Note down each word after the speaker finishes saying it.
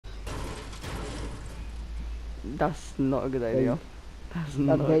That's not a good idea. That's I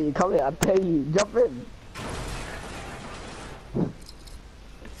not. dare you, come here, I dare you, jump in.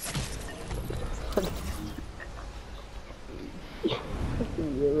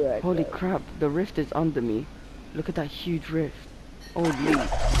 Holy crap, the rift is under me. Look at that huge rift. Holy.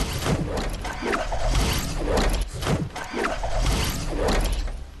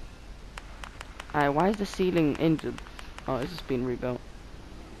 Why is the ceiling injured? Oh, it's just been rebuilt.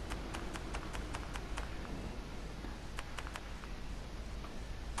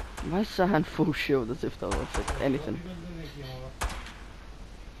 Why is Sahan full shield as if that was anything?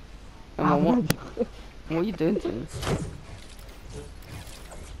 What are you doing to me?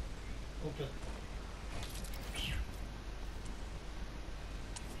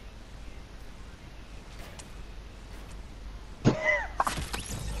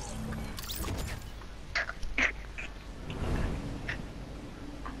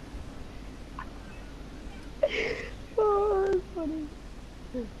 Oh, that's funny.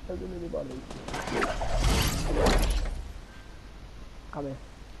 That's really funny. Come here.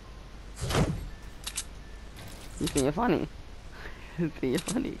 You think you're funny? You think you're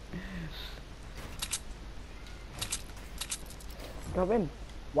funny? Come in.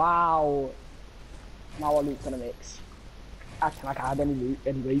 Wow. Now our loot's gonna mix. Acting like I had any loot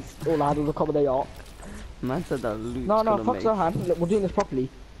anyways. All I had was a comedy arc. Man said that loot's No, gonna fuck make. Zohan. Look, we're doing this properly.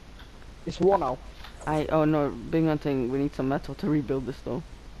 It's war now. Oh no, Big Man thing, we need some metal to rebuild this though.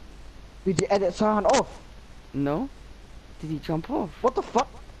 Did you edit Zohan off? No? Did he jump off? What the fuck?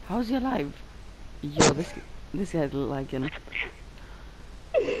 How's he alive? Yo, this guy's lagging.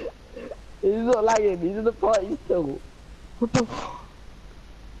 He's not lagging, he's in the party still. What the fuck?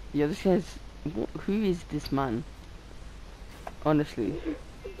 Yo, this guy's... Who is this man? Honestly.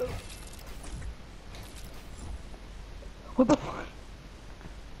 What the fuck?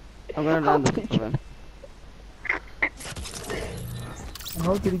 I'm gonna land this for him.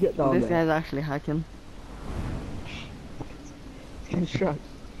 How did he get down This there? guy's actually hacking. He's getting struck.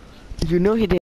 You know he did.